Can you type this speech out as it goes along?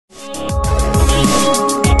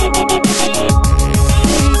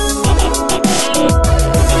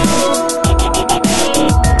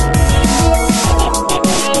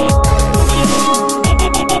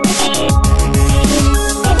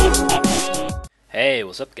Hey,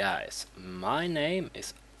 what's up guys? My name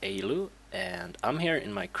is Ailu and I'm here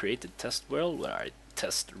in my creative test world where I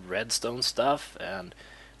test redstone stuff and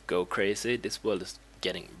go crazy. This world is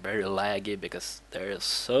getting very laggy because there is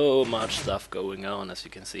so much stuff going on, as you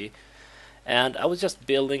can see. And I was just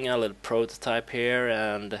building a little prototype here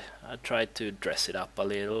and I tried to dress it up a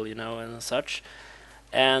little, and such.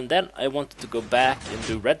 And then I wanted to go back and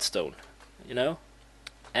do redstone, you know?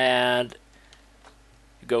 And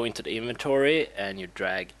you go into the inventory and you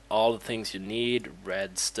drag all the things you need,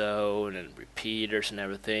 redstone and repeaters and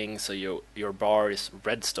everything, so your bar is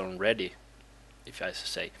redstone ready, if I should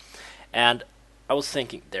say. And I was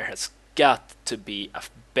thinking there has got to be a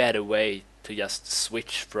better way to just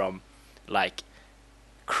switch from like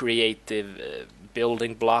creative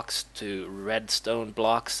building blocks to redstone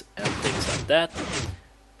blocks and things like that.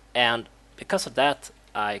 And because of that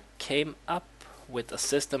I came up with a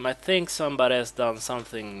system. I think somebody has done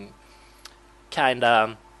something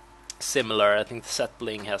kinda similar. I think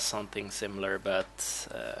Setbling has something similar, but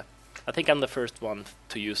I think I'm the first one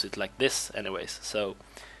to use it like this anyways. So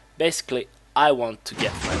basically I want to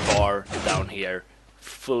get my bar down here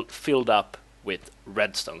filled up with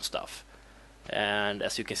redstone stuff. And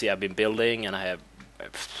as you can see, I've been building and I have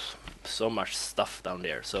so much stuff down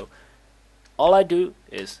there. So all I do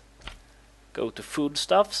is go to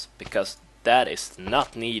foodstuffs, because that is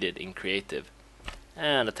not needed in creative,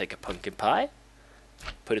 and I take a pumpkin pie,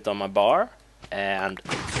 put it on my bar, and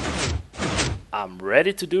I'm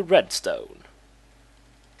ready to do redstone.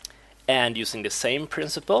 And using the same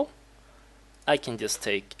principle, I can just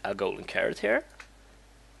take a golden carrot here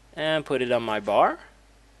and put it on my bar,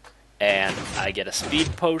 and I get a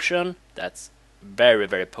speed potion that's very,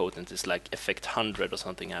 very potent. It's like effect 100 or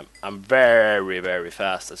something. I'm very, very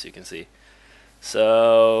fast, as you can see.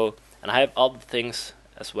 So, and I have other things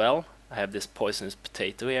as well. I have this poisonous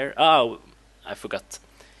potato here. Oh, I forgot.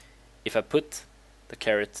 If I put the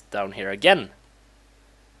carrot down here again,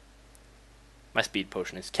 my speed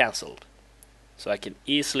potion is cancelled. So I can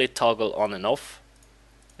easily toggle on and off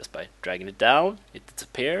just by dragging it down. It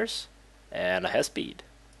disappears and I have speed.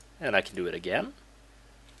 And I can do it again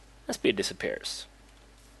and speed disappears.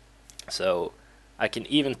 So I can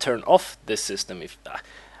even turn off this system if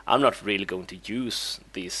I'm not really going to use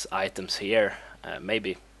these items here.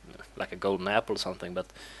 Maybe like a golden apple or something, but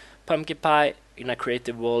pumpkin pie in a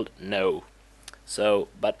creative world, no. So,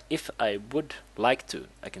 but if I would like to,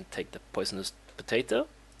 I can take the poisonous potato,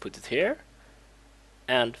 put it here,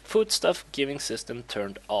 and foodstuff giving system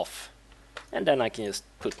turned off. And then I can just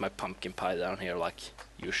put my pumpkin pie down here like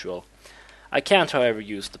usual. I can't, however,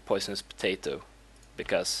 use the poisonous potato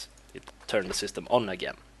because it turned the system on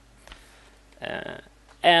again.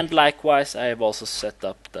 And likewise, I have also set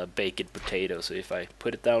up the baked potato. So if I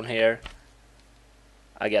put it down here,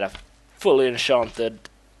 I get a fully enchanted,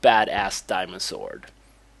 badass diamond sword.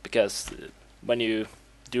 Because when you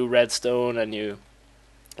do redstone and you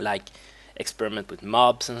like experiment with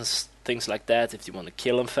mobs and things like that, if you want to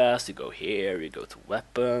kill them fast, you go here, you go to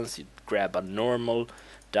weapons, you grab a normal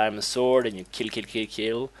diamond sword and you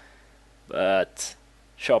kill. But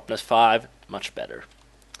sharpness 5, much better.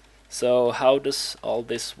 So how does all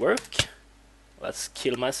this work? Let's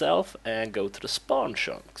kill myself and go to the spawn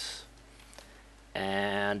chunks.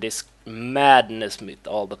 And this madness with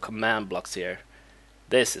all the command blocks here,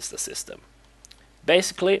 this is the system.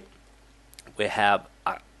 Basically, we have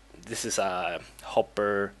this is a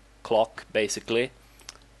hopper clock, basically.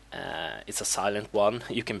 It's a silent one.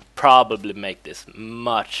 You can probably make this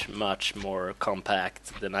much more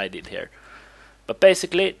compact than I did here. But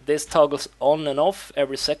basically, this toggles on and off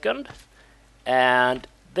every second, and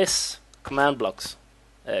this command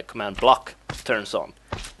block turns on,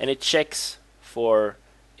 and it checks for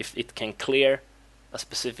if it can clear a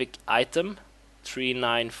specific item,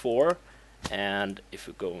 394, and if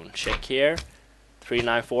we go and check here,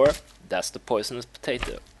 394, that's the poisonous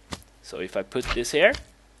potato. So if I put this here,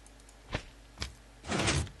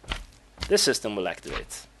 this system will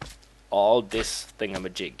activate all this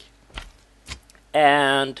thingamajig.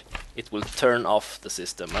 And it will turn off the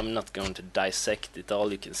system. I'm not going to dissect it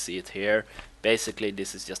all, you can see it here. Basically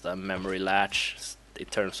this is just a memory latch.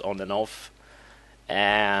 It turns on and off.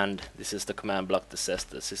 And this is the command block that says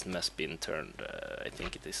the system has been turned, I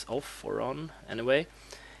think it is off or on anyway.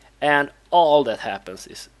 And all that happens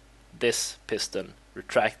is this piston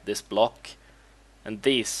retract this block, and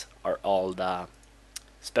these are all the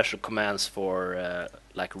special commands for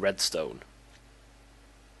like redstone.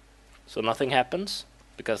 So nothing happens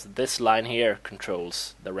because this line here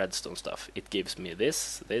controls the redstone stuff. It gives me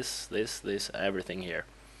this, everything here.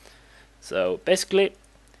 So basically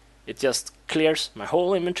it just clears my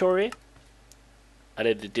whole inventory. I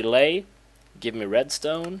did the delay, give me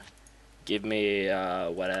redstone, give me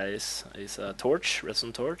what is a torch,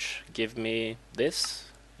 redstone torch, give me this,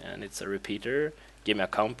 and it's a repeater, give me a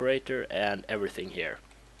comparator and everything here.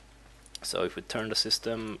 So if we turn the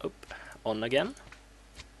system on again,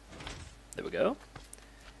 there we go,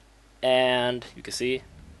 and you can see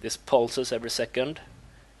this pulses every second,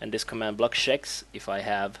 and this command block checks if I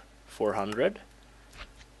have 400,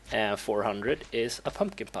 and 400 is a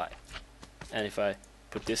pumpkin pie. And if I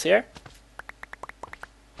put this here,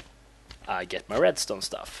 I get my redstone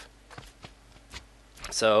stuff.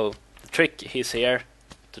 So the trick is here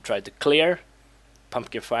to try to clear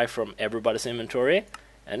pumpkin pie from everybody's inventory,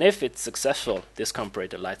 and if it's successful, this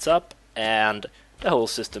comparator lights up and the whole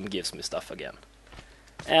system gives me stuff again.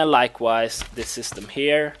 And likewise, this system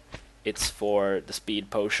here, it's for the speed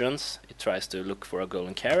potions. It tries to look for a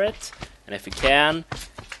golden carrot, and if it can,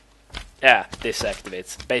 yeah, this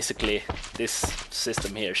activates. Basically, this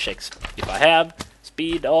system here checks if I have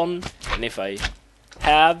speed on, and if I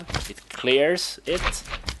have, it clears it,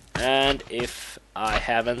 and if I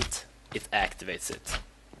haven't, it activates it.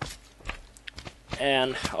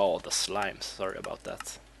 And oh, the slimes, sorry about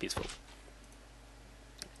that, peaceful.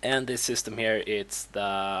 And this system here, it's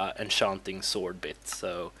the enchanting sword bit.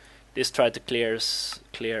 So this tries to clear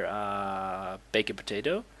a baked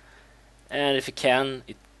potato, and if it can,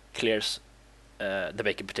 it clears the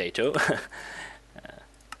baked potato.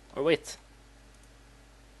 Or wait,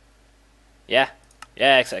 yeah,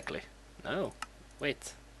 exactly. No,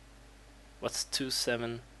 wait, what's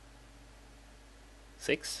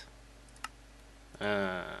 276?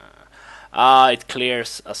 It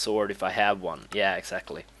clears a sword if I have one. Yeah,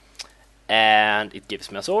 exactly. And it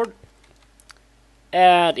gives me a sword,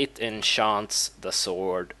 and it enchants the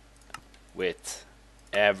sword with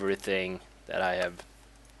everything that I have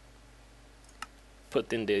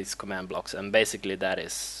put in these command blocks, and basically that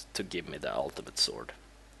is to give me the ultimate sword.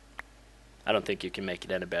 I don't think you can make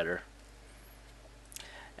it any better.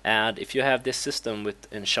 And if you have this system with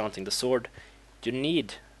enchanting the sword, you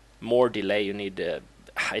need more delay. You need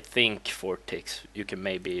I think 4 ticks. You can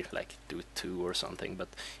maybe like do 2 or something, but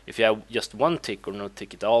if you have just 1 tick or no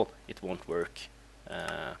tick at all, it won't work.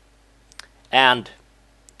 And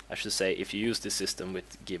I should say, if you use this system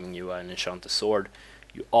with giving you an enchanted sword,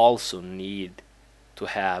 you also need to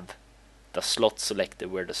have the slot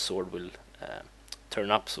selected where the sword will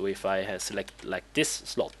turn up. So if I select like this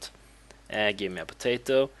slot, give me a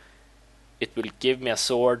potato, it will give me a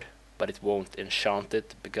sword, but it won't enchant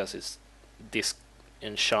it, because it's this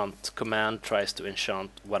enchant command tries to enchant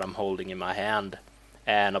what I'm holding in my hand,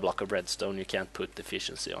 and a block of redstone, you can't put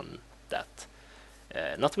efficiency on that.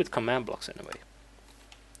 Not with command blocks anyway.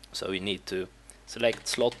 So you need to select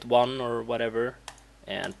slot 1 or whatever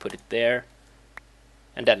and put it there,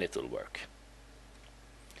 and then it will work.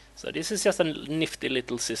 So this is just a nifty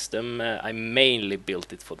little system. I mainly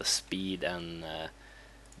built it for the speed and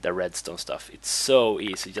the redstone stuff. It's so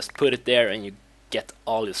easy. Just put it there and you get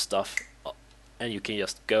all your stuff, and you can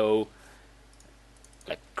just go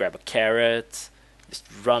like grab a carrot, just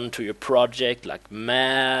run to your project like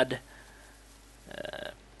mad.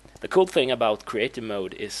 The cool thing about creative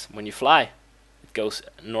mode is when you fly, it goes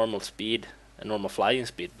normal speed, a normal flying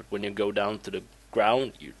speed, but when you go down to the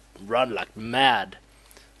ground, you run like mad.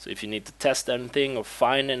 So if you need to test anything or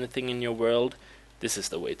find anything in your world, this is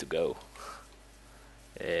the way to go.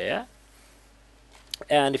 Yeah.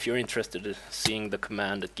 And if you're interested in seeing the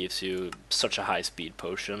command that gives you such a high speed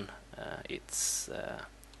potion, it's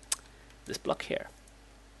this block here.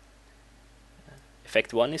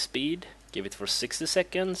 Effect 1 is speed. Give it for 60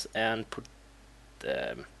 seconds and put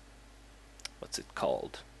what's it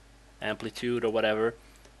called? Amplitude or whatever.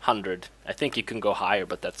 100. I think you can go higher,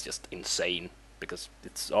 but that's just insane because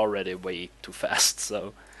it's already way too fast.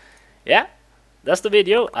 So yeah, that's the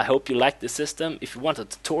video. I hope you like this system. If you want a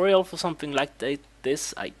tutorial for something like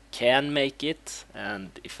this, I can make it,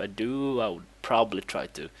 and if I do, I would probably try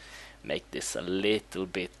to make this a little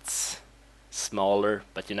bit smaller,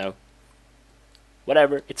 but you know,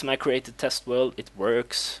 whatever, it's my creative test world, it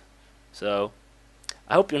works. So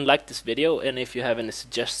I hope you liked this video, and if you have any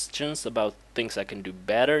suggestions about things I can do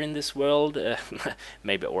better in this world,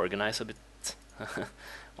 maybe organize a bit,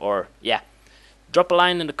 or yeah, drop a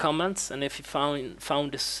line in the comments. And if you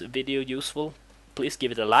found this video useful, please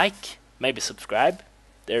give it a like, maybe subscribe.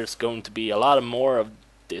 There's going to be a lot more of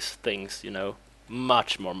these things, you know,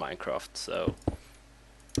 much more Minecraft. So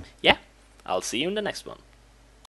yeah, I'll see you in the next one.